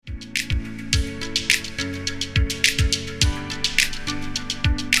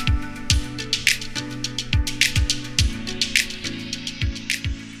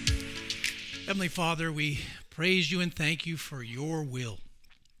Heavenly Father, we praise you and thank you for your will.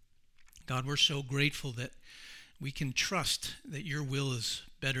 God, we're so grateful that we can trust that your will is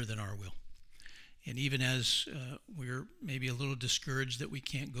better than our will. And even as we're maybe a little discouraged that we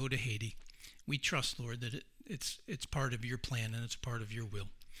can't go to Haiti, we trust, Lord, that it's part of your plan and it's part of your will.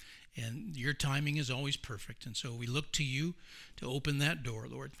 And your timing is always perfect. And so we look to you to open that door,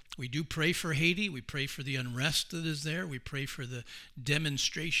 Lord. We do pray for Haiti. We pray for the unrest that is there. We pray for the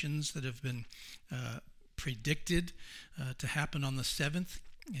demonstrations that have been predicted to happen on the 7th.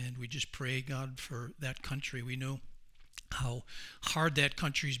 And we just pray, God, for that country. We know how hard that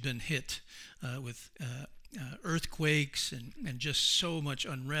country's been hit with earthquakes and just so much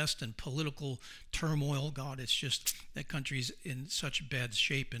unrest and political turmoil. God, it's just that country's in such bad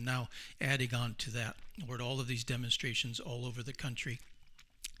shape, and now adding on to that, Lord, all of these demonstrations all over the country.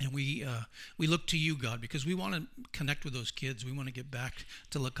 And we look to you, God, because we want to connect with those kids. We want to get back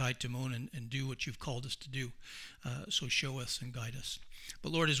to Lakai Timon and do what you've called us to do. So show us and guide us.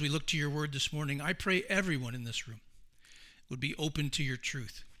 But Lord, as we look to your word this morning, I pray everyone in this room would be open to your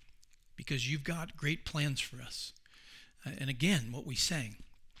truth, because you've got great plans for us. And again, what we sang,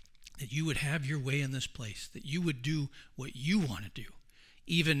 that you would have your way in this place, that you would do what you want to do,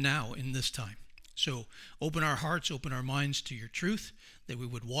 even now in this time. So open our hearts, open our minds to your truth, that we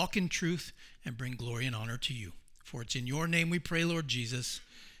would walk in truth and bring glory and honor to you. For it's in your name we pray, Lord Jesus.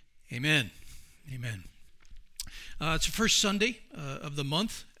 Amen. Amen. It's the first Sunday of the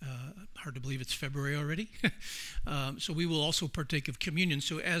month. Hard to believe it's February already. So we will also partake of communion.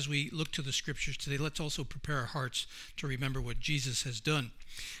 So as we look to the scriptures today, let's also prepare our hearts to remember what Jesus has done.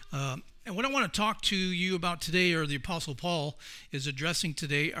 And what I want to talk to you about today, or the Apostle Paul is addressing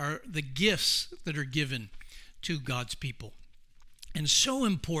today, are the gifts that are given to God's people. And so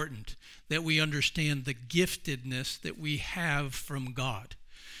important that we understand the giftedness that we have from God.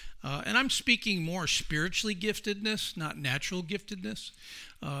 And I'm speaking more spiritually giftedness, not natural giftedness.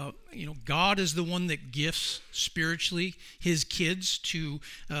 God is the one that gifts spiritually his kids to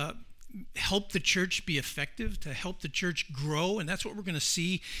help the church be effective, to help the church grow. And that's what we're going to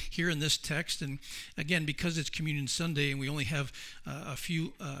see here in this text. And again, because it's Communion Sunday and we only have a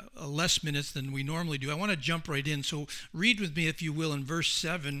few less minutes than we normally do, I want to jump right in. So read with me, if you will, in verse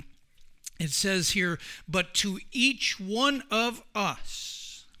 7. It says here, "But to each one of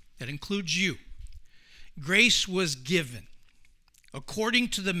us," that includes you, "grace was given according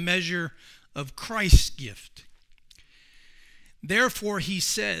to the measure of Christ's gift. Therefore," he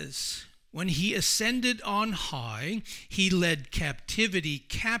says, "when he ascended on high, he led captivity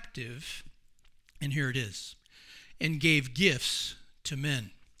captive," and here it is, "and gave gifts to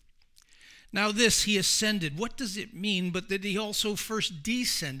men." Now this he ascended, what does it mean but that he also first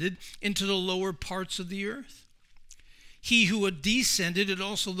descended into the lower parts of the earth? He who had descended is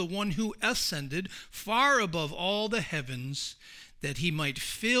also the one who ascended far above all the heavens, that he might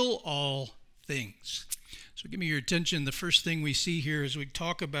fill all things. So give me your attention. The first thing we see here is we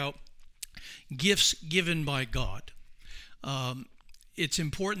talk about gifts given by God. It's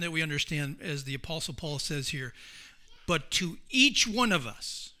important that we understand, as the Apostle Paul says here, but to each one of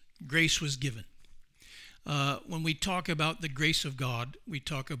us, grace was given. When we talk about the grace of God, we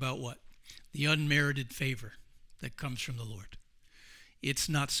talk about what? The unmerited favor that comes from the Lord. It's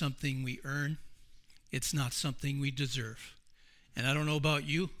not something we earn. It's not something we deserve. And I don't know about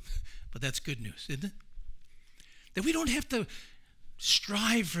you, but that's good news, isn't it? That we don't have to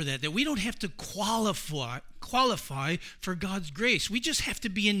strive for that we don't have to qualify for God's grace. We just have to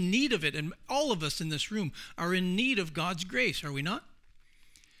be in need of it. And all of us in this room are in need of God's grace, are we not?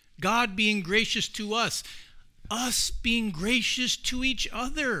 God being gracious to us being gracious to each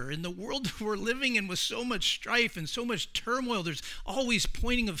other. In the world that we're living in with so much strife and so much turmoil, there's always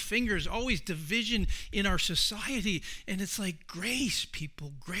pointing of fingers, always division in our society. And it's like, grace,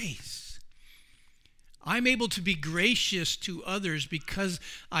 people, grace. I'm able to be gracious to others because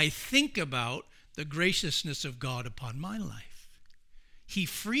I think about the graciousness of God upon my life. He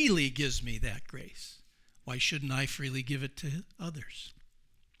freely gives me that grace. Why shouldn't I freely give it to others?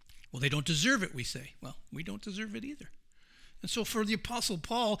 Well, they don't deserve it, we say. Well, we don't deserve it either. And so for the Apostle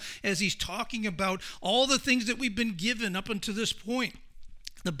Paul, as he's talking about all the things that we've been given up until this point,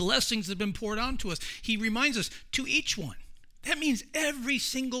 the blessings that have been poured onto us, he reminds us, to each one. That means every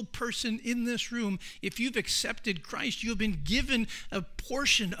single person in this room, if you've accepted Christ, you have been given a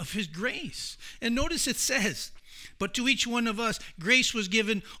portion of his grace. And notice it says, but to each one of us, grace was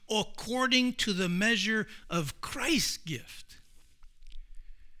given according to the measure of Christ's gift.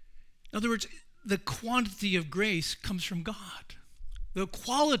 In other words, the quantity of grace comes from God. The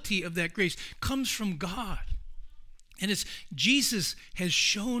quality of that grace comes from God. And it's Jesus has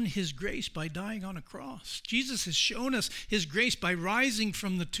shown his grace by dying on a cross. Jesus has shown us his grace by rising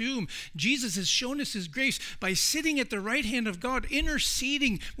from the tomb. Jesus has shown us his grace by sitting at the right hand of God,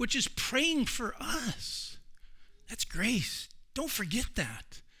 interceding, which is praying for us. That's grace. Don't forget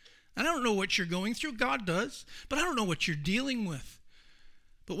that. And I don't know what you're going through. God does. But I don't know what you're dealing with.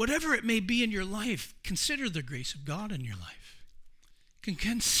 But whatever it may be in your life, consider the grace of God in your life.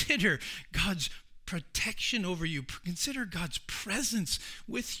 Consider God's protection over you. Consider God's presence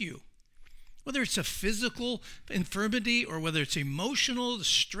with you. Whether it's a physical infirmity or whether it's emotional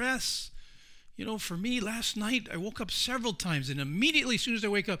stress. You know, for me, last night, I woke up several times, and immediately as soon as I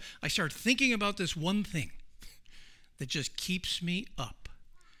wake up, I start thinking about this one thing that just keeps me up.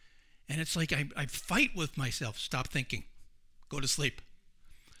 And it's like I fight with myself. Stop thinking. Go to sleep.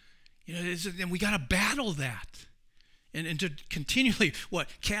 You know, and we got to battle that. And to continually,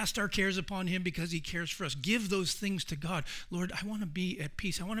 cast our cares upon him because he cares for us. Give those things to God. Lord, I want to be at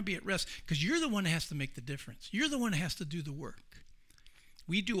peace. I want to be at rest because you're the one that has to make the difference. You're the one that has to do the work.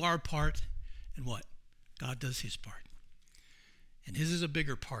 We do our part, and what? God does his part. And his is a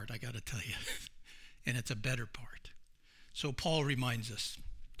bigger part, I got to tell you. And it's a better part. So Paul reminds us,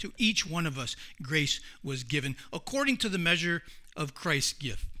 to each one of us, grace was given according to the measure of Christ's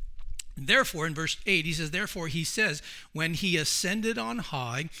gift. Therefore, in verse 8, he says, when he ascended on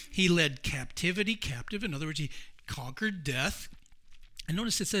high, he led captivity captive. In other words, he conquered death. And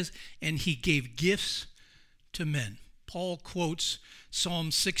notice it says, and he gave gifts to men. Paul quotes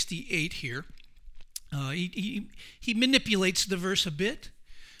Psalm 68 here. He manipulates the verse a bit.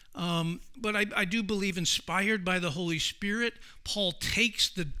 But I do believe, inspired by the Holy Spirit, Paul takes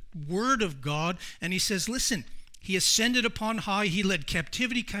the word of God and he says, listen, he ascended upon high, he led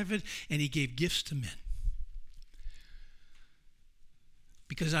captivity captive, and he gave gifts to men.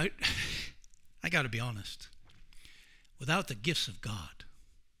 Because I got to be honest, without the gifts of God,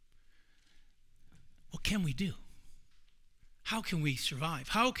 what can we do? How can we survive?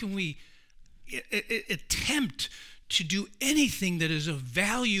 How can we attempt to do anything that is of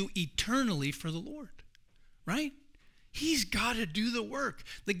value eternally for the Lord? Right? He's got to do the work.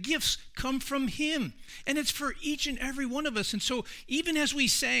 The gifts come from him. And it's for each and every one of us. And so even as we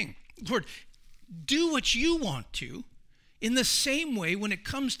sang, Lord, do what you want to, in the same way when it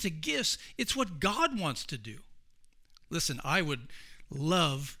comes to gifts, it's what God wants to do. Listen, I would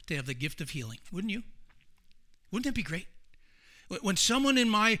love to have the gift of healing. Wouldn't you? Wouldn't that be great? When someone in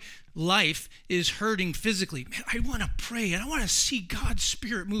my life is hurting physically, man, I want to pray and I want to see God's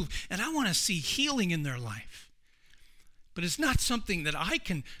Spirit move and I want to see healing in their life. But it's not something that I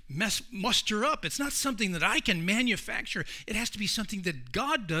can muster up. It's not something that I can manufacture. It has to be something that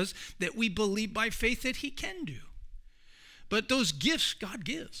God does, that we believe by faith that he can do. But those gifts God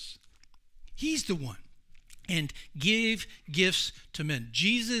gives. He's the one. And give gifts to men.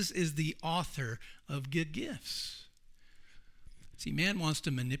 Jesus is the author of good gifts. See, man wants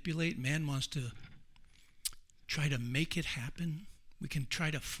to manipulate. Man wants to try to make it happen. We can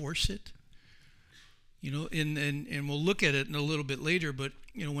try to force it. You know, and we'll look at it in a little bit later, but,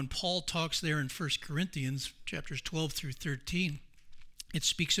 you know, when Paul talks there in 1 Corinthians, chapters 12 through 13, it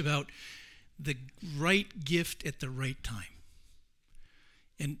speaks about the right gift at the right time.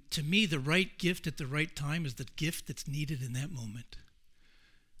 And to me, the right gift at the right time is the gift that's needed in that moment.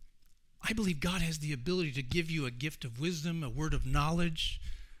 I believe God has the ability to give you a gift of wisdom, a word of knowledge,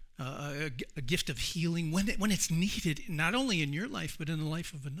 a gift of healing when it's needed, not only in your life, but in the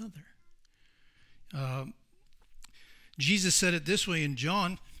life of another. Jesus said it this way in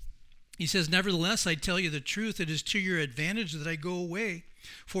John. He says, nevertheless, I tell you the truth, it is to your advantage that I go away.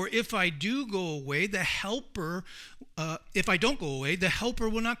 For if I do go away, if I don't go away, the helper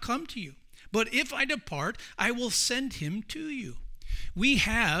will not come to you. But if I depart, I will send him to you. We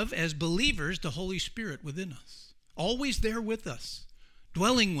have, as believers, the Holy Spirit within us, always there with us,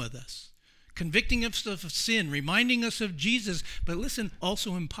 dwelling with us, convicting us of sin, reminding us of Jesus, but listen,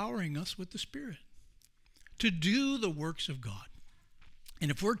 also empowering us with the Spirit to do the works of God. And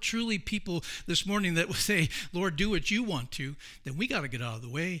if we're truly people this morning that will say, Lord, do what you want to, then we got to get out of the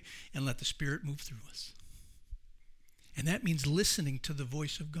way and let the Spirit move through us. And that means listening to the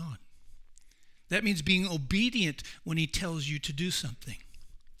voice of God. That means being obedient when he tells you to do something.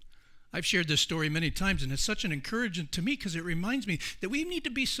 I've shared this story many times, and it's such an encouragement to me because it reminds me that we need to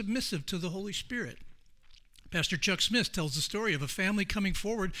be submissive to the Holy Spirit. Pastor Chuck Smith tells the story of a family coming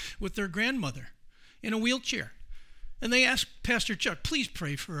forward with their grandmother in a wheelchair. And they ask Pastor Chuck, please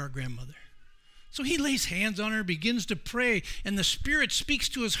pray for our grandmother. So he lays hands on her, begins to pray, and the Spirit speaks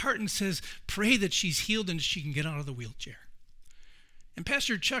to his heart and says, pray that she's healed and she can get out of the wheelchair. And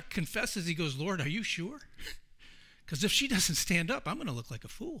Pastor Chuck confesses, he goes, Lord, are you sure? Because if she doesn't stand up, I'm going to look like a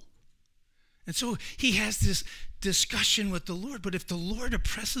fool. And so he has this discussion with the Lord. But if the Lord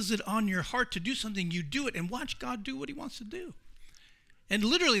impresses it on your heart to do something, you do it and watch God do what he wants to do. And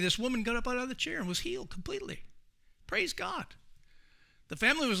literally this woman got up out of the chair and was healed completely. Praise God. The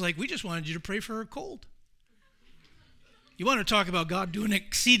family was like, we just wanted you to pray for her cold. You want to talk about God doing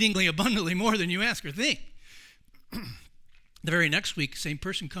exceedingly abundantly more than you ask or think. The very next week,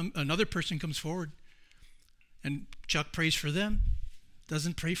 another person comes forward, and Chuck prays for them,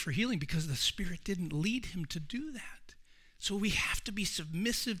 doesn't pray for healing because the Spirit didn't lead him to do that. So we have to be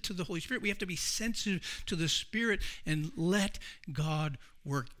submissive to the Holy Spirit. We have to be sensitive to the Spirit and let God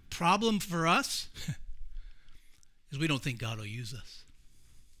work. Problem for us is we don't think God will use us.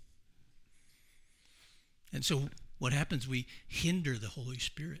 And so what happens? We hinder the Holy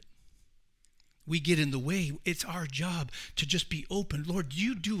Spirit. We get in the way. It's our job to just be open. Lord,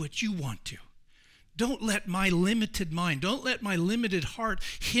 you do what you want to. Don't let my limited mind, don't let my limited heart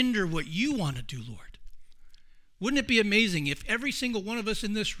hinder what you want to do, Lord. Wouldn't it be amazing if every single one of us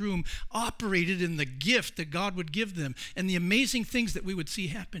in this room operated in the gift that God would give them and the amazing things that we would see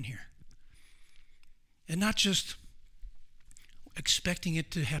happen here? And not just expecting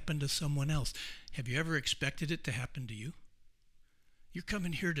it to happen to someone else. Have you ever expected it to happen to you? You're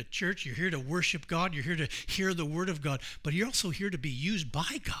coming here to church, you're here to worship God, you're here to hear the word of God, but you're also here to be used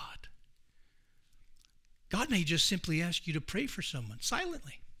by God. God may just simply ask you to pray for someone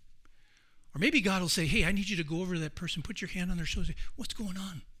silently. Or maybe God will say, hey, I need you to go over to that person, put your hand on their shoulder, say, what's going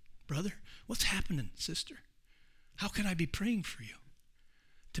on, brother? What's happening, sister? How can I be praying for you?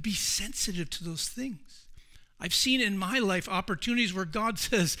 To be sensitive to those things. I've seen in my life opportunities where God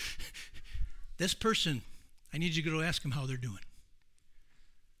says, this person, I need you to go ask them how they're doing.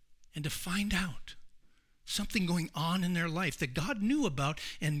 And to find out something going on in their life that God knew about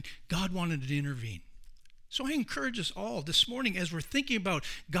and God wanted to intervene. So I encourage us all this morning as we're thinking about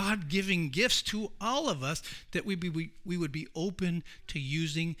God giving gifts to all of us that we would be open to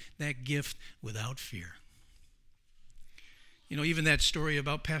using that gift without fear. You know, even that story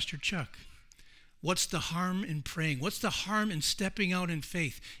about Pastor Chuck. What's the harm in praying? What's the harm in stepping out in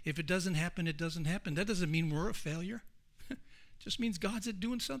faith? If it doesn't happen, it doesn't happen. That doesn't mean we're a failure. It just means God's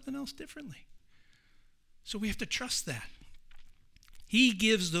doing something else differently. So we have to trust that. He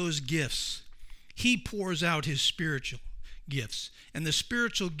gives those gifts. He pours out his spiritual gifts. And the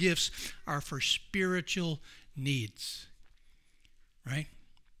spiritual gifts are for spiritual needs. Right?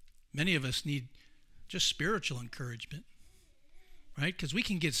 Many of us need just spiritual encouragement. Right? Because we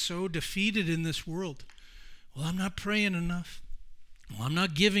can get so defeated in this world. Well, I'm not praying enough. Well, I'm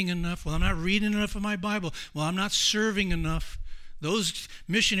not giving enough. Well, I'm not reading enough of my Bible. Well, I'm not serving enough. Those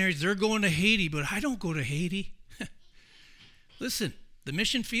missionaries, they're going to Haiti, but I don't go to Haiti. Listen, the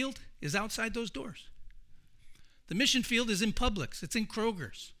mission field is outside those doors. The mission field is in Publix. It's in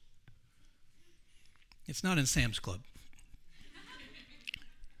Kroger's. It's not in Sam's Club.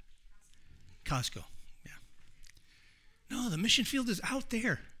 Costco, yeah. No, the mission field is out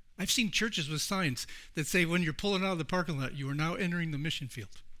there. I've seen churches with signs that say when you're pulling out of the parking lot, you are now entering the mission field.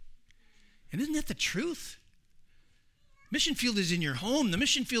 And isn't that the truth? Mission field is in your home. The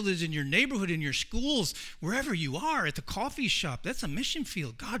mission field is in your neighborhood, in your schools, wherever you are, at the coffee shop. That's a mission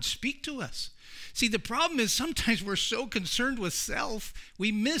field. God, speak to us. See, the problem is sometimes we're so concerned with self,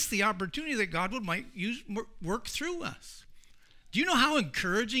 we miss the opportunity that God might work through us. Do you know how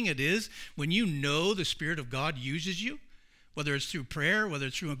encouraging it is when you know the Spirit of God uses you? Whether it's through prayer, whether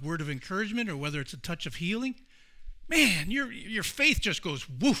it's through a word of encouragement, or whether it's a touch of healing. Man, your faith just goes,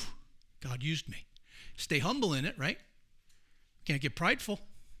 woof, God used me. Stay humble in it, right? Can't get prideful.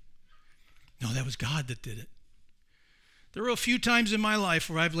 No, that was God that did it. There were a few times in my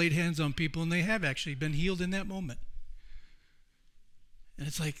life where I've laid hands on people and they have actually been healed in that moment. And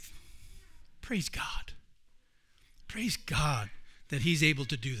it's like, praise God. Praise God that he's able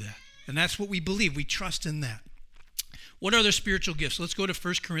to do that. And that's what we believe. We trust in that. What are the spiritual gifts? Let's go to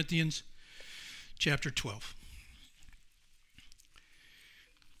 1 Corinthians chapter 12.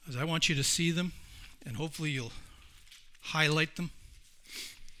 As I want you to see them, and hopefully you'll highlight them.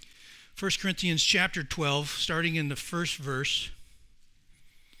 1 Corinthians chapter 12, starting in the first verse,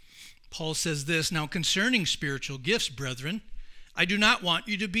 Paul says this, now concerning spiritual gifts, brethren, I do not want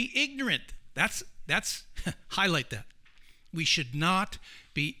you to be ignorant. That's highlight that. We should not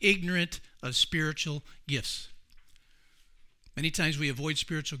be ignorant of spiritual gifts. Many times we avoid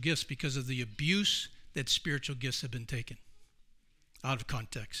spiritual gifts because of the abuse that spiritual gifts have been taken out of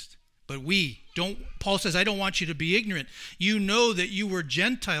context. But Paul says, I don't want you to be ignorant. You know that you were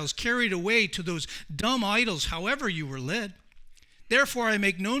Gentiles carried away to those dumb idols, however you were led. Therefore, I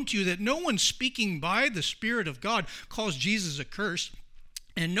make known to you that no one speaking by the Spirit of God calls Jesus accursed,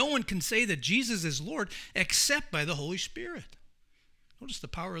 and no one can say that Jesus is Lord except by the Holy Spirit. Notice the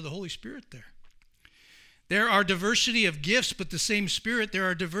power of the Holy Spirit there. There are diversity of gifts, but the same Spirit. There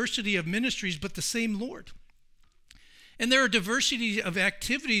are diversity of ministries, but the same Lord. And there are diversity of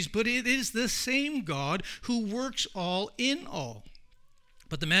activities, but it is the same God who works all in all.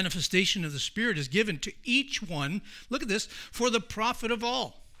 But the manifestation of the Spirit is given to each one, look at this, for the profit of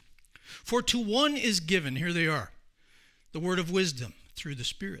all. For to one is given, here they are, the word of wisdom through the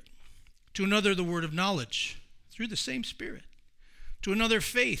Spirit. To another, the word of knowledge through the same Spirit. To another,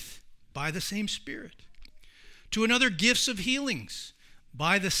 faith by the same Spirit. To another, gifts of healings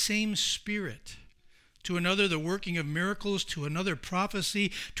by the same Spirit. To another, the working of miracles. To another,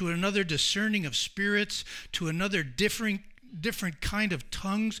 prophecy. To another, discerning of spirits. To another, different kind of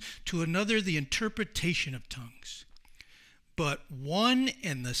tongues. To another, the interpretation of tongues. But one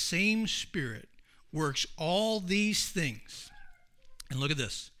and the same Spirit works all these things. And look at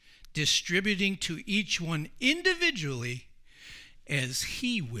this. Distributing to each one individually as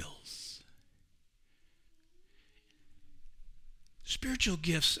he wills. Spiritual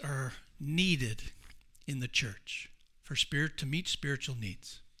gifts are needed in the church for spirit to meet spiritual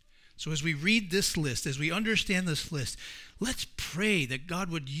needs. So as we read this list, as we understand this list, let's pray that God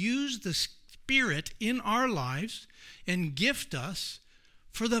would use the Spirit in our lives and gift us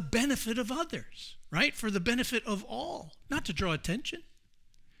for the benefit of others, right? For the benefit of all, not to draw attention,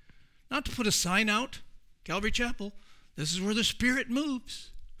 not to put a sign out, Calvary Chapel, this is where the Spirit moves.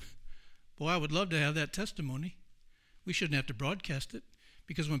 Boy, I would love to have that testimony. We shouldn't have to broadcast it,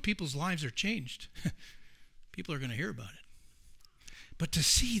 because when people's lives are changed, people are going to hear about it. But to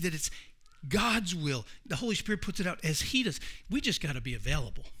see that it's God's will, the Holy Spirit puts it out as he does, we just got to be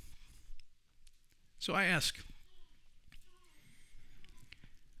available. So I ask,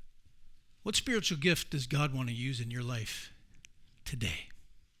 what spiritual gift does God want to use in your life today?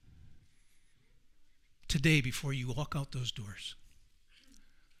 Today, before you walk out those doors.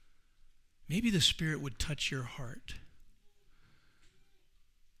 Maybe the Spirit would touch your heart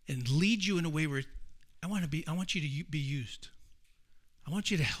and lead you in a way where I want you to be used. I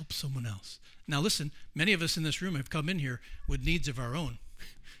want you to help someone else. Now listen, many of us in this room have come in here with needs of our own.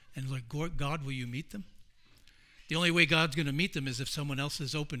 And like, God, will you meet them? The only way God's going to meet them is if someone else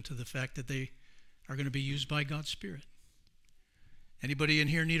is open to the fact that they are going to be used by God's Spirit. Anybody in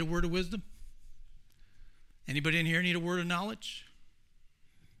here need a word of wisdom? Anybody in here need a word of knowledge?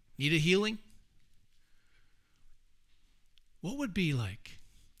 Need a healing? What would it be like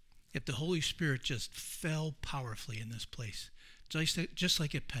if the Holy Spirit just fell powerfully in this place, just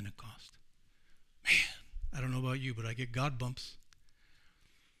like at Pentecost? Man, I don't know about you, but I get God bumps.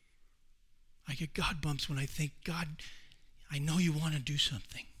 I get God bumps when I think, God, I know you want to do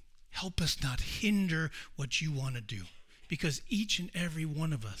something. Help us not hinder what you want to do, because each and every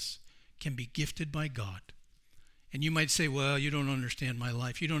one of us can be gifted by God. And you might say, well, you don't understand my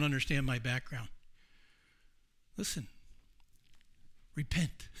life. You don't understand my background. Listen,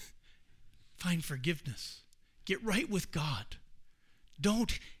 repent. Find forgiveness. Get right with God.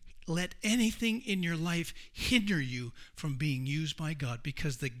 Don't let anything in your life hinder you from being used by God,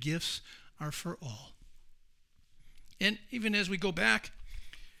 because the gifts are for all. And even as we go back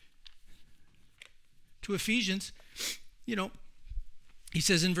to Ephesians, he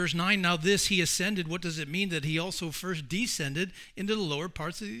says in verse 9, now this he ascended. What does it mean? That he also first descended into the lower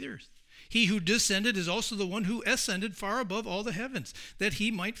parts of the earth. He who descended is also the one who ascended far above all the heavens, that he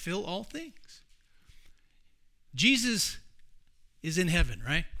might fill all things. Jesus is in heaven,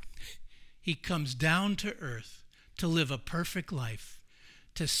 right? He comes down to earth to live a perfect life,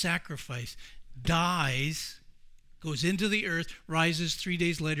 to sacrifice, dies, goes into the earth, rises 3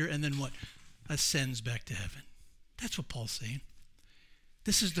 days later, and then what? Ascends back to heaven. That's what Paul's saying.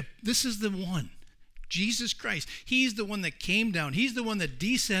 This is the one, Jesus Christ. He's the one that came down. He's the one that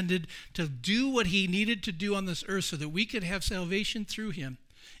descended to do what he needed to do on this earth so that we could have salvation through him,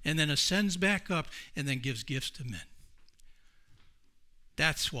 and then ascends back up and then gives gifts to men.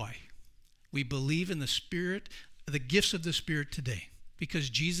 That's why we believe in the Spirit, the gifts of the Spirit today, because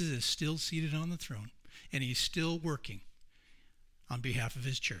Jesus is still seated on the throne and he's still working on behalf of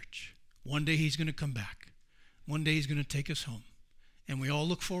his church. One day he's going to come back. One day he's going to take us home. And we all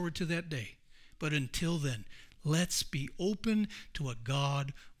look forward to that day. But until then, let's be open to what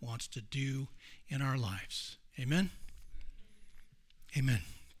God wants to do in our lives. Amen? Amen.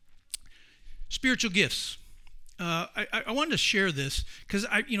 Spiritual gifts. I wanted to share this because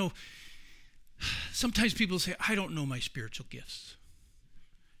sometimes people say, I don't know my spiritual gifts.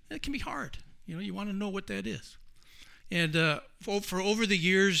 It can be hard. You want to know what that is. And for over the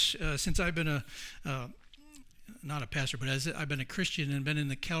years, since I've been not a pastor, but as I've been a Christian and been in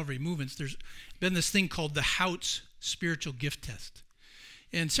the Calvary movements, there's been this thing called the Houts Spiritual Gift Test.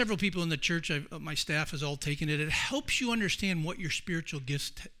 And several people in the church, my staff has all taken it. It helps you understand what your spiritual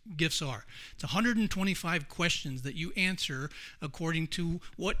gifts are. It's 125 questions that you answer according to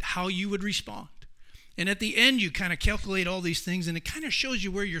how you would respond. And at the end, you kind of calculate all these things, and it kind of shows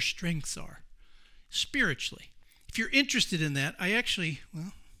you where your strengths are spiritually. If you're interested in that,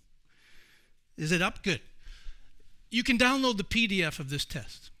 is it up? Good. You can download the PDF of this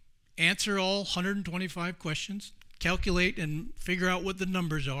test. Answer all 125 questions. Calculate and figure out what the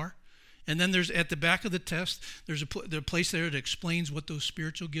numbers are. And then there's at the back of the test, there's a place there that explains what those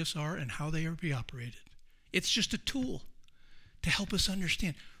spiritual gifts are and how they are to be operated. It's just a tool to help us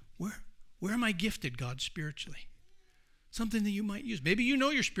understand where am I gifted, God, spiritually? Something that you might use. Maybe you know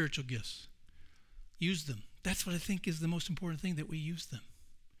your spiritual gifts. Use them. That's what I think is the most important thing, that we use them.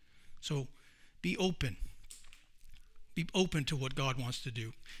 So be open. Be open to what God wants to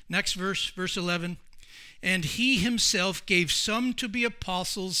do. Next verse 11. And he himself gave some to be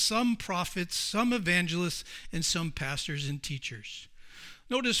apostles, some prophets, some evangelists, and some pastors and teachers.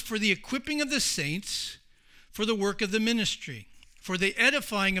 Notice, for the equipping of the saints, for the work of the ministry, for the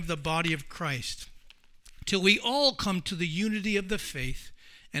edifying of the body of Christ, till we all come to the unity of the faith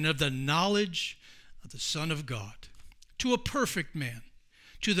and of the knowledge of the Son of God, to a perfect man,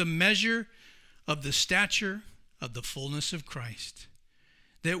 to the measure of the stature of the fullness of Christ,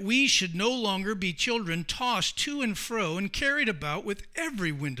 that we should no longer be children tossed to and fro and carried about with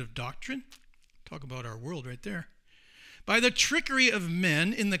every wind of doctrine. Talk about our world right there. By the trickery of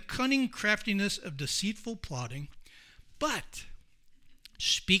men in the cunning craftiness of deceitful plotting, but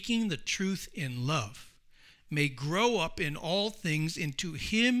speaking the truth in love, may grow up in all things into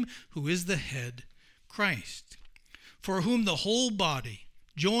him who is the head, Christ, for whom the whole body,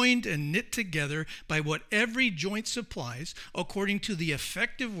 joined and knit together by what every joint supplies, according to the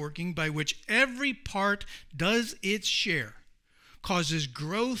effective working by which every part does its share, causes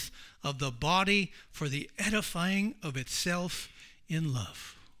growth of the body for the edifying of itself in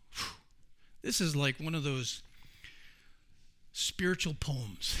love. Whew. This is like one of those spiritual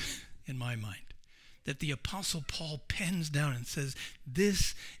poems in my mind that the Apostle Paul pens down and says,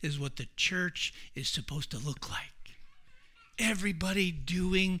 this is what the church is supposed to look like. Everybody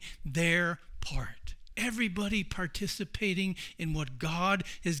doing their part. Everybody participating in what God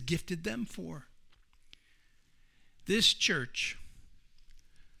has gifted them for. This church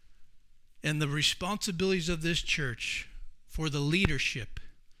and the responsibilities of this church for the leadership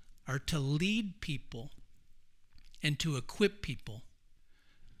are to lead people and to equip people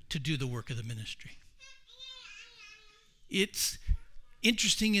to do the work of the ministry. It's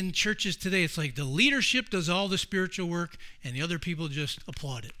interesting in churches today. It's like the leadership does all the spiritual work and the other people just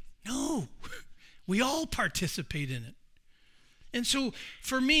applaud it. No, we all participate in it. And so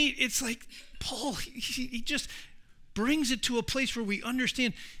for me, it's like Paul, he just brings it to a place where we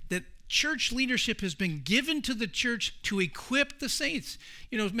understand that church leadership has been given to the church to equip the saints.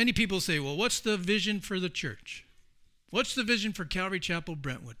 You know, many people say, well, what's the vision for the church? What's the vision for Calvary Chapel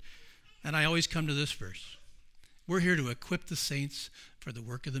Brentwood? And I always come to this verse. We're here to equip the saints for the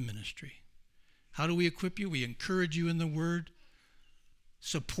work of the ministry. How do we equip you? We encourage you in the word,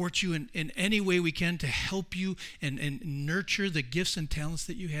 support you in any way we can to help you and nurture the gifts and talents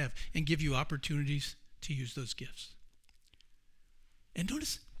that you have and give you opportunities to use those gifts. And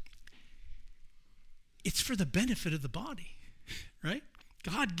notice, it's for the benefit of the body, right?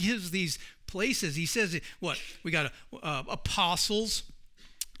 God gives these places. He says, what? We got apostles,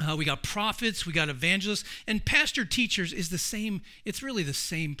 we got prophets, we got evangelists, and pastor teachers is the same. It's really the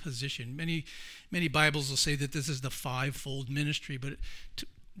same position. Many Bibles will say that this is the fivefold ministry, but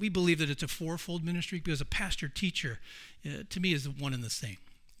we believe that it's a fourfold ministry because a pastor teacher, to me, is one and the same.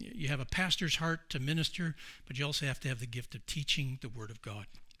 You have a pastor's heart to minister, but you also have to have the gift of teaching the Word of God.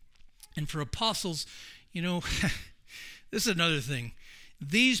 And for apostles, you know, this is another thing.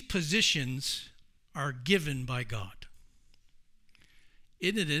 These positions are given by God.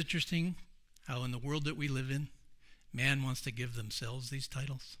 Isn't it interesting how in the world that we live in, man wants to give themselves these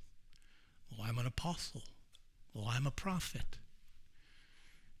titles? Well, I'm an apostle. Well, I'm a prophet.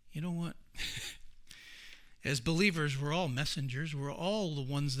 You know what? As believers, we're all messengers. We're all the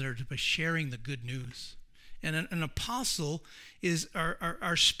ones that are to be sharing the good news. And an apostle is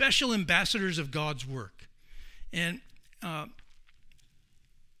our special ambassadors of God's work. And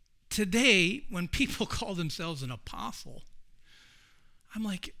today, when people call themselves an apostle, I'm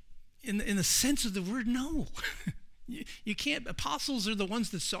like, in the sense of the word, no. You can't. Apostles are the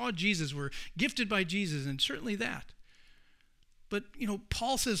ones that saw Jesus, were gifted by Jesus, and certainly that. But,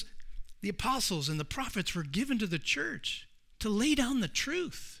 Paul says the apostles and the prophets were given to the church to lay down the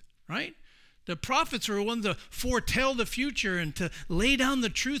truth, right? The prophets were ones to foretell the future and to lay down the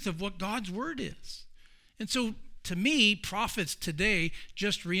truth of what God's word is. And so, to me, prophets today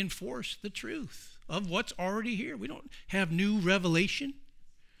just reinforce the truth of what's already here. We don't have new revelation.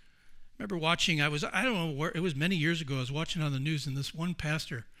 I remember watching, I don't know where, it was many years ago, I was watching on the news, and this one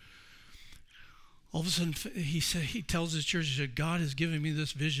pastor, all of a sudden, he tells his church, he said, God has given me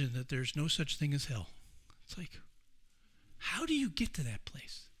this vision that there's no such thing as hell. It's like, how do you get to that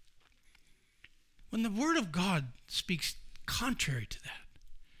place? When the Word of God speaks contrary to that.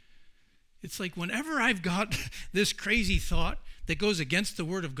 It's like whenever I've got this crazy thought that goes against the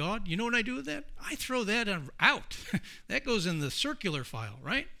Word of God, you know what I do with that? I throw that out. That goes in the circular file,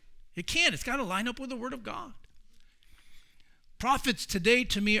 right? It can't. It's got to line up with the Word of God. Prophets today,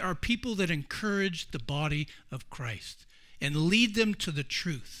 to me, are people that encourage the body of Christ and lead them to the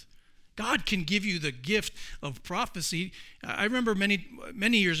truth. God can give you the gift of prophecy. I remember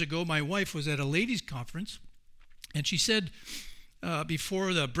many years ago, my wife was at a ladies' conference, and she said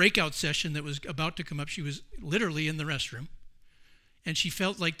before the breakout session that was about to come up, she was literally in the restroom, and she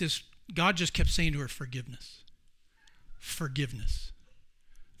felt like this, God just kept saying to her, forgiveness, forgiveness,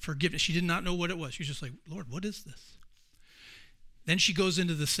 forgiveness. She did not know what it was. She was just like, Lord, what is this? Then she goes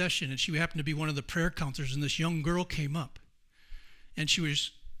into the session, and she happened to be one of the prayer counselors, and this young girl came up, and she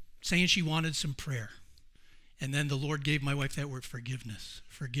was saying she wanted some prayer. And then the Lord gave my wife that word, forgiveness,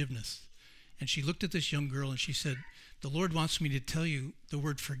 forgiveness. And she looked at this young girl, and she said, the Lord wants me to tell you the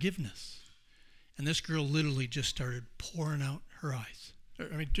word forgiveness. And this girl literally just started pouring out her eyes.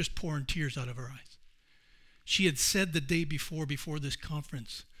 Just pouring tears out of her eyes. She had said the day before this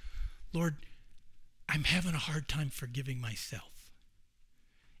conference, Lord, I'm having a hard time forgiving myself.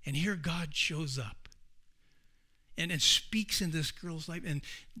 And here God shows up and speaks in this girl's life. And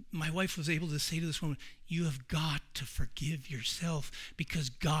my wife was able to say to this woman, you have got to forgive yourself because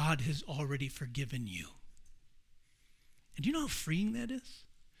God has already forgiven you. And do you know how freeing that is?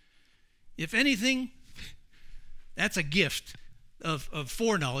 If anything, that's a gift of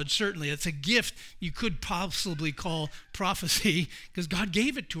foreknowledge, certainly. It's a gift you could possibly call prophecy because God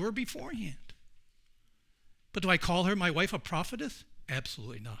gave it to her beforehand. But do I call my wife a prophetess?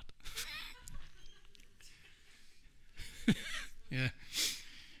 Absolutely not. Yeah,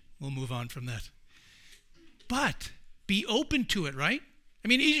 we'll move on from that. But be open to it, right? I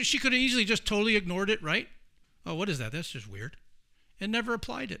mean, she could have easily just totally ignored it, right? Oh, what is that? That's just weird. And never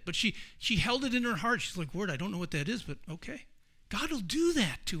applied it. But she held it in her heart. She's like, Lord, I don't know what that is, but okay. God will do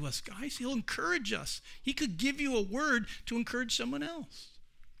that to us, guys. He'll encourage us. He could give you a word to encourage someone else.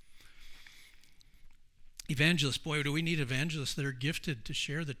 Evangelists, boy, do we need evangelists that are gifted to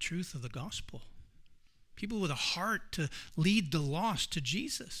share the truth of the gospel. People with a heart to lead the lost to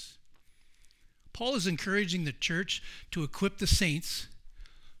Jesus. Paul is encouraging the church to equip the saints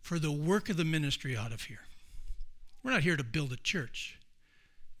for the work of the ministry out of here. We're not here to build a church.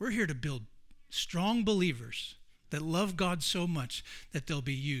 We're here to build strong believers that love God so much that they'll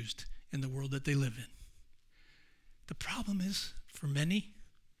be used in the world that they live in. The problem is, for many,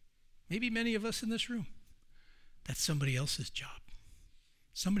 maybe many of us in this room, that's somebody else's job.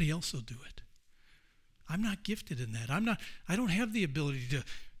 Somebody else will do it. I'm not gifted in that. I don't have the ability to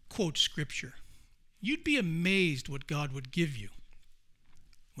quote scripture. You'd be amazed what God would give you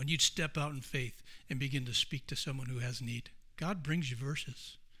when you'd step out in faith and begin to speak to someone who has need. God brings you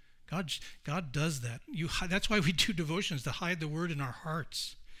verses. God does that. That's why we do devotions, to hide the word in our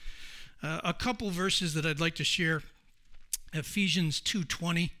hearts. A couple verses that I'd like to share. Ephesians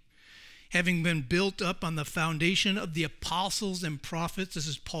 2:20. Having been built up on the foundation of the apostles and prophets, this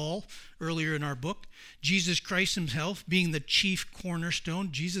is Paul earlier in our book, Jesus Christ himself being the chief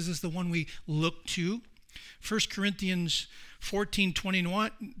cornerstone. Jesus is the one we look to. 1 Corinthians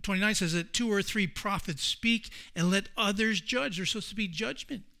 14:29 says that 2 or 3 prophets speak and let others judge. There's supposed to be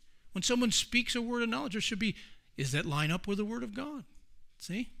judgment. When someone speaks a word of knowledge, there should be, does that line up with the word of God?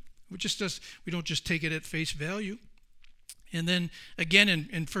 See? We don't just take it at face value. And then again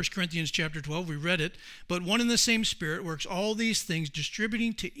in 1 Corinthians chapter 12, we read it, but one and the same Spirit works all these things,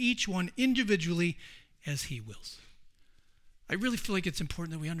 distributing to each one individually as he wills. I really feel like it's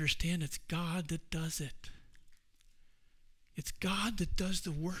important that we understand it's God that does it. It's God that does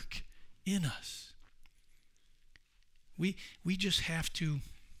the work in us. We just have to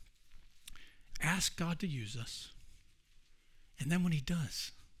ask God to use us. And then when he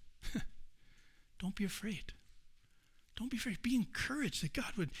does, don't be afraid. Don't be afraid. Be encouraged that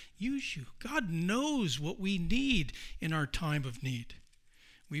God would use you. God knows what we need in our time of need.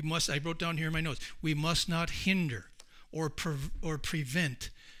 I wrote down here in my notes, we must not hinder or prevent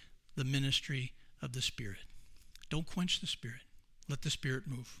the ministry of the Spirit. Don't quench the Spirit. Let the Spirit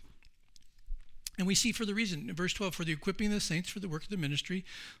move. And we see for the reason, in verse 12, for the equipping of the saints for the work of the ministry,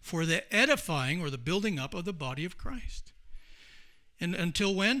 for the edifying or the building up of the body of Christ. And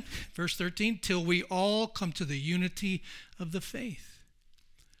until when? Verse 13, till we all come to the unity of the faith.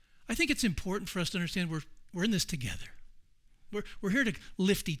 I think it's important for us to understand we're in this together. We're here to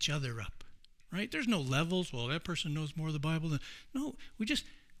lift each other up, right? There's no levels. Well, that person knows more of the Bible. No, we just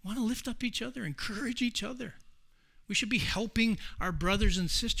want to lift up each other, encourage each other. We should be helping our brothers and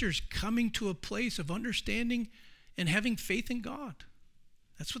sisters coming to a place of understanding and having faith in God.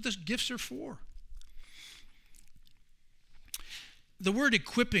 That's what those gifts are for. The word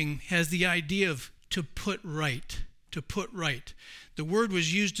equipping has the idea of to put right, to put right. The word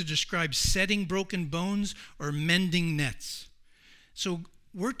was used to describe setting broken bones or mending nets. So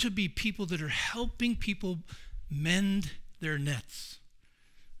we're to be people that are helping people mend their nets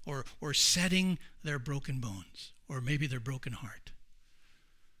or setting their broken bones or maybe their broken heart.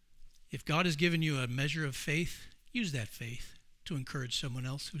 If God has given you a measure of faith, use that faith to encourage someone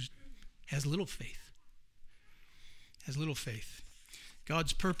else who has little faith. Has little faith.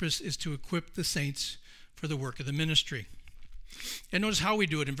 God's purpose is to equip the saints for the work of the ministry. And notice how we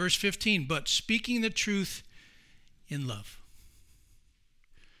do it in verse 15, but speaking the truth in love.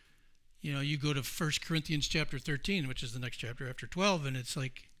 You know, you go to 1 Corinthians chapter 13, which is the next chapter after 12, and it's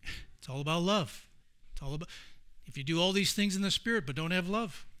like, it's all about love. It's all about, if you do all these things in the Spirit but don't have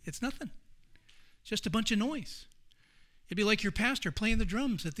love, it's nothing. It's just a bunch of noise. It'd be like your pastor playing the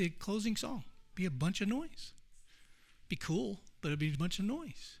drums at the closing song. Be a bunch of noise. Be cool, but it'd be a bunch of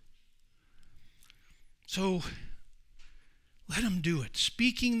noise. So let him do it.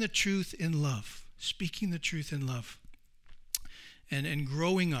 Speaking the truth in love. Speaking the truth in love. And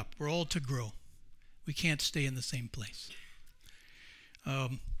growing up. We're all to grow. We can't stay in the same place.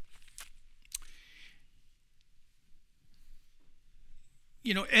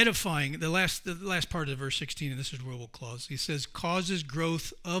 Edifying, the last part of verse 16, and this is where we'll close. He says, causes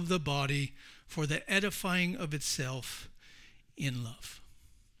growth of the body for the edifying of itself in love.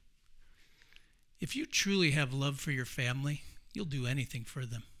 If you truly have love for your family, you'll do anything for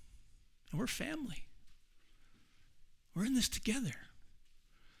them. And we're family. We're in this together.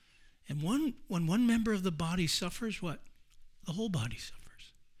 And when one member of the body suffers, what? The whole body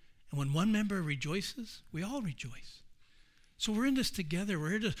suffers. And when one member rejoices, we all rejoice. So we're in this together.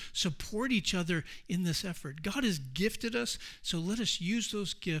 We're here to support each other in this effort. God has gifted us, so let us use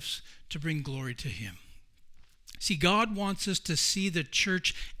those gifts to bring glory to him. See, God wants us to see the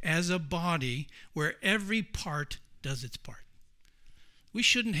church as a body where every part does its part. We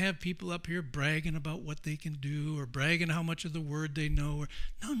shouldn't have people up here bragging about what they can do or bragging how much of the word they know.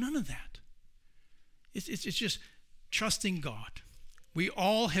 No, none of that. It's just trusting God. We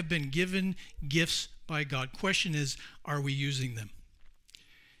all have been given gifts by God. Question is, are we using them?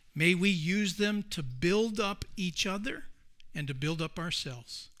 May we use them to build up each other and to build up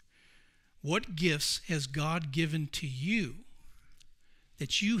ourselves. What gifts has God given to you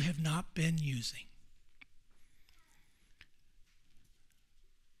that you have not been using?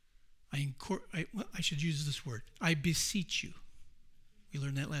 I should use this word. I beseech you. We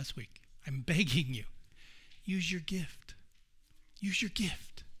learned that last week. I'm begging you. Use your gift. Use your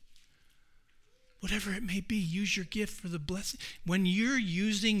gift. Whatever it may be, use your gift for the blessing. When you're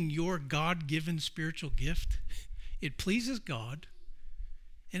using your God-given spiritual gift, it pleases God,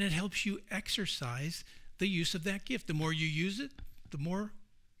 and it helps you exercise the use of that gift. The more you use it, the more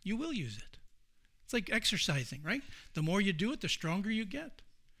you will use it. It's like exercising, right? The more you do it, the stronger you get.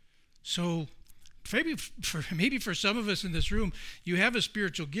 So maybe for some of us in this room, you have a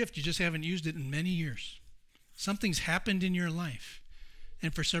spiritual gift, you just haven't used it in many years. Something's happened in your life,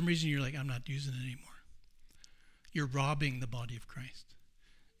 and for some reason you're like, I'm not using it anymore. You're robbing the body of Christ.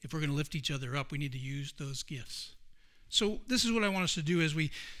 If we're going to lift each other up, we need to use those gifts. So this is what I want us to do as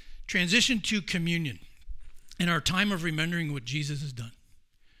we transition to communion in our time of remembering what Jesus has done.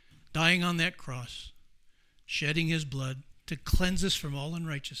 Dying on that cross, shedding his blood to cleanse us from all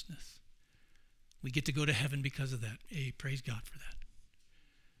unrighteousness. We get to go to heaven because of that. Hey, praise God for that.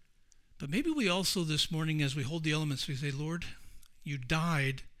 But maybe we also this morning, as we hold the elements, we say, Lord, you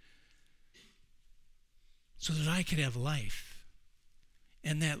died so that I could have life.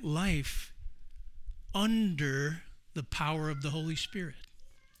 And that life under the power of the Holy Spirit.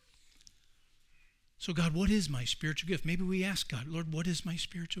 So God, what is my spiritual gift? Maybe we ask God, Lord, what is my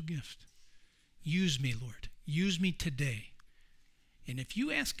spiritual gift? Use me, Lord. Use me today. And if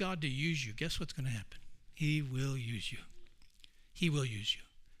you ask God to use you, guess what's going to happen? He will use you. He will use you.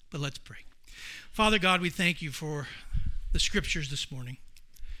 But let's pray. Father God, we thank you for the scriptures this morning.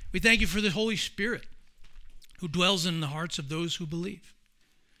 We thank you for the Holy Spirit who dwells in the hearts of those who believe.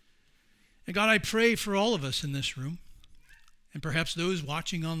 And God, I pray for all of us in this room and perhaps those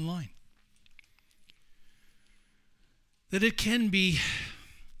watching online, that it can be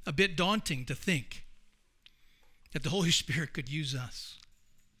a bit daunting to think that the Holy Spirit could use us.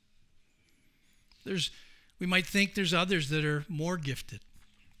 We might think there's others that are more gifted.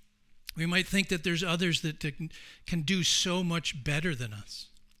 We might think that there's others that can do so much better than us.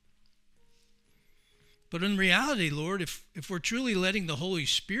 But in reality, Lord, if we're truly letting the Holy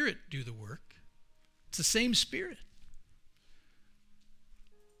Spirit do the work, it's the same Spirit.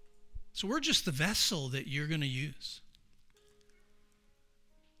 So we're just the vessel that you're going to use.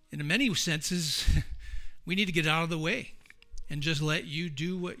 And in many senses, we need to get out of the way and just let you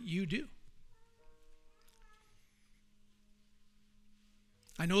do what you do.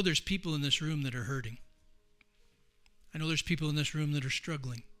 I know there's people in this room that are hurting. I know there's people in this room that are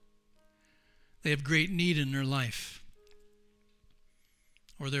struggling. They have great need in their life.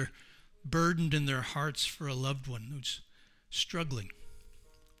 Or they're burdened in their hearts for a loved one who's struggling.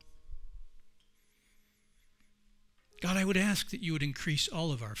 God, I would ask that you would increase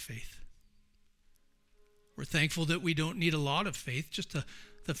all of our faith. We're thankful that we don't need a lot of faith, just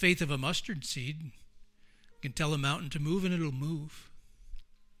the faith of a mustard seed. You can tell a mountain to move and it'll move.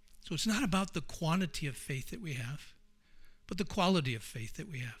 So it's not about the quantity of faith that we have, but the quality of faith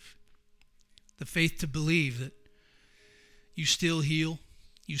that we have. The faith to believe that you still heal,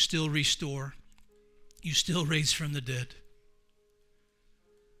 you still restore, you still raise from the dead.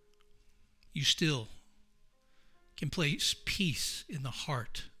 You still can place peace in the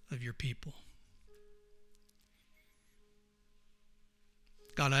heart of your people.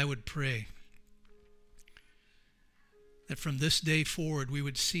 God, I would pray that from this day forward we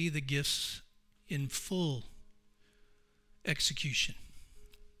would see the gifts in full execution,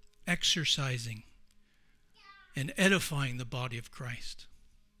 exercising and edifying the body of Christ,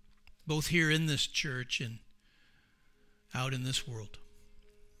 both here in this church and out in this world.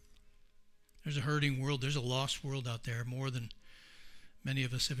 There's a hurting world. There's a lost world out there, more than many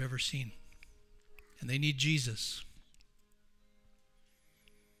of us have ever seen. And they need Jesus.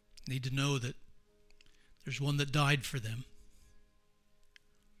 They need to know that there's one that died for them.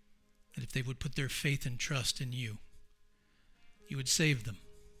 That if they would put their faith and trust in you, you would save them.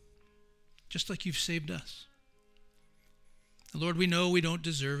 Just like you've saved us. And Lord, we know we don't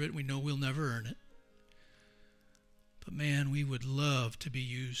deserve it. We know we'll never earn it. But man, we would love to be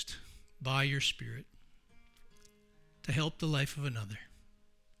used by your Spirit to help the life of another.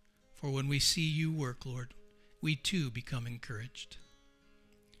 For when we see you work, Lord, we too become encouraged.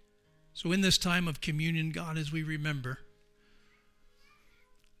 So in this time of communion, God, as we remember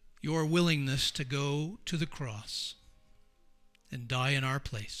your willingness to go to the cross and die in our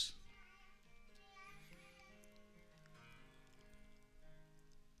place,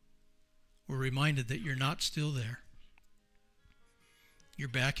 we're reminded that you're not still there. You're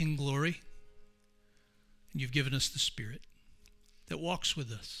back in glory, and you've given us the Spirit that walks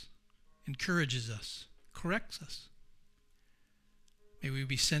with us, encourages us, corrects us. May we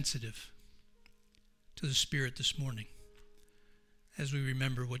be sensitive to the Spirit this morning as we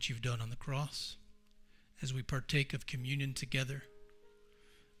remember what you've done on the cross, as we partake of communion together.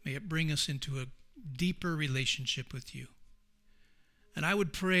 May it bring us into a deeper relationship with you. And I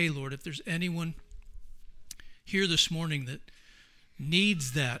would pray, Lord, if there's anyone here this morning that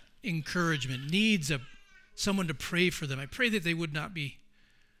needs that encouragement, needs someone to pray for them, I pray that they would not be,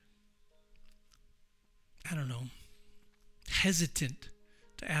 hesitant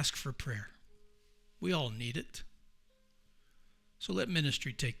to ask for prayer. We all need it. So let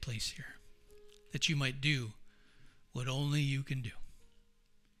ministry take place here, that you might do what only you can do.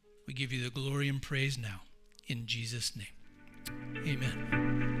 We give you the glory and praise now, in Jesus' name.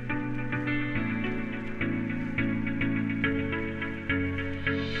 Amen.